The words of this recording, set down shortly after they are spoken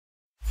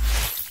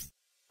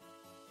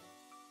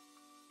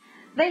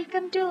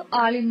Welcome to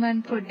all in one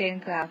food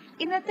and craft.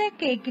 ഇന്നത്തെ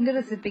കേക്കിന്റെ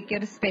റെസിപ്പിക്ക്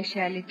ഒരു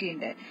സ്പെഷ്യാലിറ്റി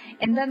ഉണ്ട്.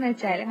 എന്താന്ന്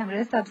വെച്ചാൽ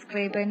നമ്മുടെ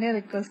സബ്സ്ക്രൈബറിന്റെ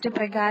റിക്വസ്റ്റ്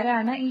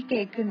പ്രകാരമാണ് ഈ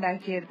കേക്ക്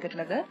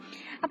ഉണ്ടാക്കിയെടുത്തിട്ടുള്ളത്.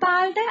 അപ്പൊ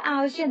ആളുടെ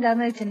ആവശ്യം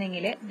എന്താന്ന്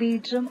വെച്ചിട്ടുണ്ടെങ്കിൽ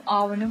ബീറ്ററും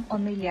ഓവനും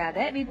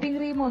ഒന്നുമില്ലാതെ വിപ്പിംഗ്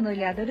ക്രീമും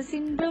ഒന്നുമില്ലാതെ ഒരു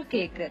സിമ്പിൾ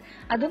കേക്ക്,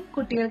 അതും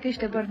കുട്ടികൾക്ക്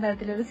ഇഷ്ടപ്പെടുന്ന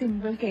തരത്തിലൊരു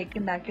സിമ്പിൾ കേക്ക്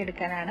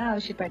ഉണ്ടാക്കിയെടുക്കാനാണ്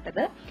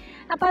ആവശ്യപ്പെട്ടത്.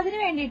 അപ്പൊ അതിന്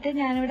വേണ്ടിയിട്ട്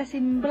ഞാനിവിടെ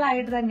സിമ്പിൾ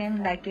ആയിട്ട് തന്നെയാണ്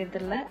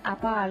ഉണ്ടാക്കിയെടുത്തിട്ടുള്ളത്.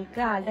 അപ്പൊ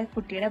ആളുടെ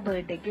കുട്ടിയുടെ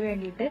ബർത്ത്ഡേക്ക്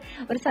വേണ്ടിയിട്ട്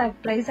ഒരു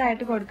സർപ്രൈസ്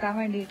ആയിട്ട് കൊടുക്കാൻ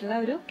വേണ്ടിയിട്ടുള്ള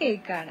ഒരു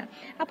കേക്കാണ്.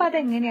 അപ്പൊ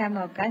അതെങ്ങനെയാന്ന്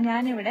നോക്കാം.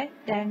 ഞാനിവിടെ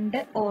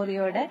 2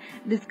 ഓറിയോയുടെ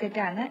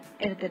ബിസ്ക്കറ്റ് ആണ്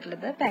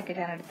എടുത്തിട്ടുള്ളത്,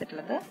 പാക്കറ്റാണ്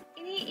എടുത്തിട്ടുള്ളത്.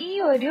 ഇനി ഈ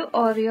ഒരു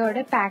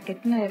ഓറിയോയുടെ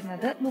പാക്കറ്റിന്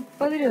വരുന്നത്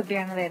 30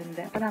 രൂപയാണ്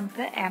വരുന്നത്. അപ്പൊ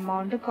നമുക്ക്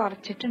എമൗണ്ട്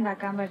കുറച്ചിട്ട്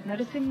ഉണ്ടാക്കാൻ പറ്റുന്ന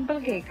ഒരു സിമ്പിൾ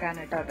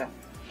കേക്കാണ് കേട്ടോ അത്.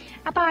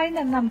 അപ്പൊ ആദ്യം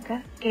തന്നെ നമുക്ക്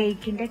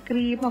കേക്കിന്റെ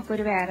ക്രീമൊക്കെ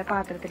ഒരു വേറെ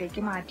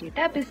പാത്രത്തിലേക്ക് മാറ്റിയിട്ട്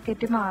ആ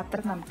ബിസ്ക്കറ്റ്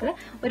മാത്രം നമുക്ക്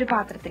ഒരു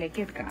പാത്രത്തിലേക്ക്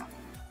എടുക്കണം.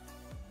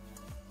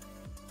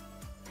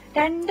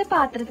 2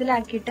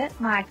 പാത്രത്തിലാക്കിയിട്ട്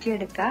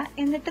മാറ്റിയെടുക്കുക.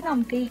 എന്നിട്ട്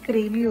നമുക്ക് ഈ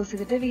ക്രീം യൂസ്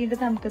ചെയ്തിട്ട്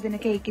വീണ്ടും നമുക്ക് ഇതിന്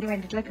കേക്കിന്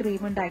വേണ്ടിയിട്ടുള്ള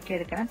ക്രീം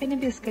ഉണ്ടാക്കിയെടുക്കണം. പിന്നെ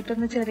ബിസ്ക്കറ്റ്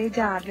ഒന്ന് ചെറിയ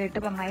ജാറിലിട്ട്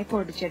നന്നായി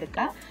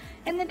പൊടിച്ചെടുക്കുക.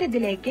 എന്നിട്ട്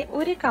ഇതിലേക്ക്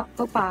 1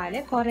 കപ്പ്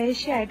പാല്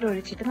കുറേശ്ശെയായിട്ട്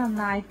ഒഴിച്ചിട്ട്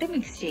നന്നായിട്ട്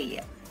മിക്സ്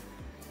ചെയ്യുക.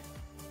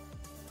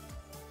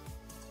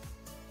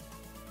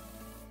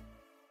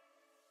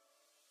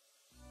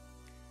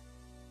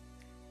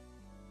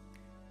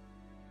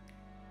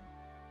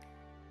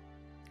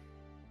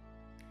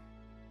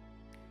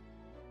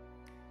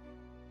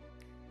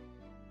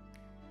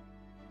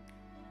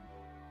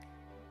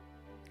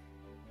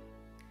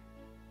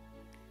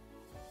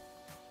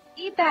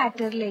 ഈ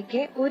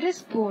ബാറ്ററിലേക്ക് 1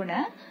 സ്പൂണ്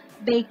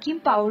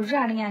ബേക്കിംഗ് പൗഡർ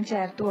ആണ് ഞാൻ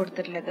ചേർത്ത്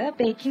കൊടുത്തിട്ടുള്ളത്.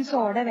 ബേക്കിംഗ്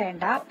സോഡ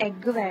വേണ്ട,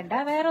 എഗ്ഗ് വേണ്ട,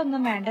 വേറെ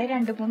ഒന്നും വേണ്ട.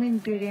 2-3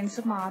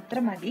 ഇൻഗ്രീഡിയൻസ്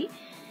മാത്രം മതി.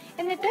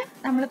 എന്നിട്ട്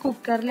നമ്മൾ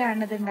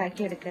കുക്കറിലാണ് ഇത്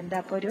ഉണ്ടാക്കിയെടുക്കുന്നത്.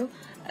 അപ്പൊ ഒരു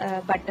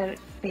ബട്ടർ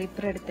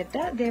പേപ്പർ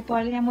എടുത്തിട്ട്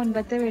ഇതേപോലെ ഞാൻ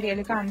മുൻപത്തെ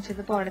വീഡിയോയിൽ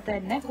കാണിച്ചതുപോലെ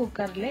തന്നെ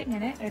കുക്കറിൽ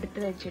ഇങ്ങനെ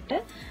എടുത്ത് വെച്ചിട്ട്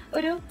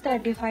ഒരു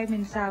 35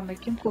 മിനിറ്റ്സ്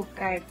ആകുമ്പോഴേക്കും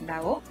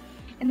കുക്കായിട്ടുണ്ടാവും.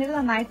 എന്നിട്ട്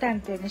നന്നായി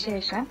തണുത്തതിന്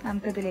ശേഷം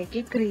നമുക്കിതിലേക്ക്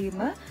ക്രീം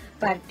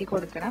പരത്തി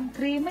കൊടുക്കണം.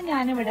 ക്രീം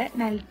ഞാനിവിടെ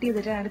മെൽറ്റ്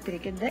ചെയ്തിട്ടാണ്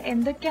എടുത്തിരിക്കുന്നത്.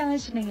 എന്തൊക്കെയാണെന്ന്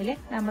വെച്ചിട്ടുണ്ടെങ്കിൽ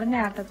നമ്മൾ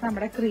നേരത്തെ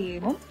നമ്മുടെ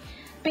ക്രീമും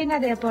പിന്നെ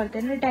അതേപോലെ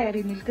തന്നെ ഒരു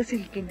ഡയറി മിൽക്ക്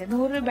സിൽക്കിന്റെ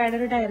 100 രൂപയുടെ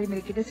ഒരു ഡയറി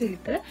മിൽക്കിന്റെ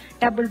സിൽക്ക്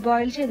ഡബിൾ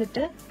ബോയിൽ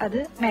ചെയ്തിട്ട് അത്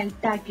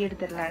മെൽറ്റ് ആക്കി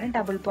എടുത്തിട്ടുള്ളതാണ്.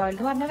 ഡബിൾ ബോയിൽ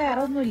എന്ന് പറഞ്ഞാൽ വേറെ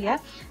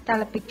ഒന്നുമില്ല,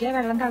 തിളപ്പിക്കുക,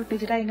 വെള്ളം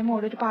തിളപ്പിച്ചിട്ട് അതിന്റെ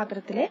മുകളിൽ ഒരു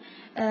പാത്രത്തില്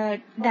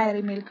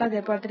ഡയറി മിൽക്ക്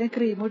അതേപോലെ തന്നെ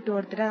ക്രീം ഇട്ട്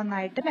കൊടുത്തിട്ട്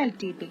നന്നായിട്ട്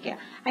മെൽറ്റ് ചെയ്യിപ്പിക്കുക.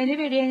 അതിന്റെ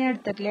വീഡിയോ ഞാൻ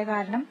എടുത്തിട്ടില്ല,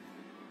 കാരണം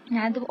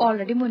ഞാനിത്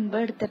ഓൾറെഡി മുൻപ്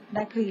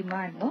എടുത്തിട്ടുള്ള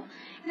ക്രീമായിരുന്നു.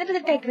 എന്നിട്ട് ഇത്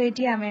ഡെക്കറേറ്റ്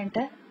ചെയ്യാൻ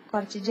വേണ്ടിയിട്ട്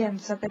കുറച്ച്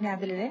ജെംസ് ഒക്കെ ഞാൻ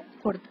അതിൽ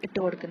ഇട്ട്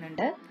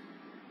കൊടുക്കുന്നുണ്ട്.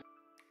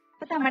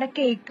 അപ്പൊ നമ്മുടെ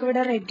കേക്ക്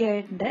ഇവിടെ റെഡി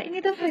ആയിട്ടുണ്ട്. ഇനി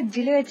ഇത്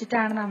ഫ്രിഡ്ജിൽ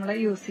വെച്ചിട്ടാണ് നമ്മൾ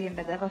യൂസ്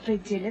ചെയ്യേണ്ടത്. അപ്പൊ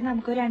ഫ്രിഡ്ജിൽ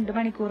നമുക്ക് 2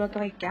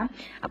 മണിക്കൂറൊക്കെ വെക്കാം.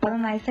 അപ്പൊ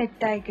നന്നായി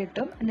സെറ്റ് ആയി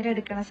കിട്ടും. എന്നിട്ട്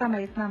എടുക്കുന്ന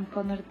സമയത്ത്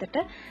നമുക്കൊന്ന്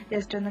എടുത്തിട്ട്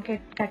ജസ്റ്റ് ഒന്ന്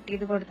കട്ട്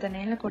ചെയ്ത്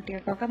കൊടുത്തിട്ടുണ്ടെങ്കിൽ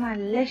കുട്ടികൾക്കൊക്കെ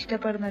നല്ല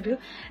ഇഷ്ടപ്പെടുന്ന ഒരു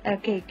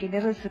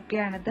കേക്കിന്റെ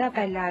റെസിപ്പിയാണിത്.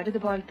 അപ്പൊ എല്ലാവരും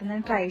ഇതുപോലെ തന്നെ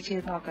ട്രൈ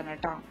ചെയ്ത് നോക്കണം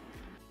കേട്ടോ.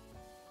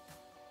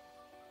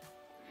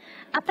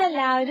 അപ്പൊ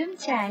എല്ലാവരും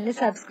ചാനൽ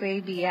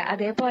സബ്സ്ക്രൈബ് ചെയ്യുക.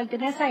 അതേപോലെ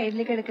തന്നെ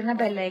സൈഡിൽ കിടക്കുന്ന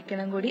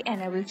ബെല്ലൈക്കണും കൂടി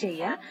എനേബിൾ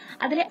ചെയ്യുക.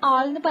 അതിൽ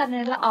ഓൾ എന്ന്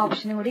പറഞ്ഞിട്ടുള്ള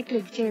ഓപ്ഷനും കൂടി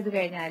ക്ലിക്ക് ചെയ്ത്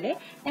കഴിഞ്ഞാൽ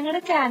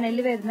ഞങ്ങളുടെ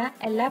ചാനലിൽ വരുന്ന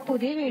എല്ലാ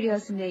പുതിയ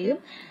വീഡിയോസിന്റെയും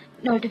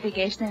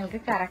നോട്ടിഫിക്കേഷൻ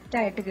നിങ്ങൾക്ക് കറക്റ്റ്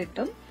ആയിട്ട്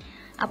കിട്ടും.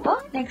 അപ്പോൾ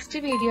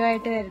നെക്സ്റ്റ് വീഡിയോ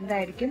ആയിട്ട്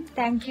വരുന്നതായിരിക്കും.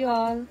 Thank you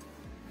all.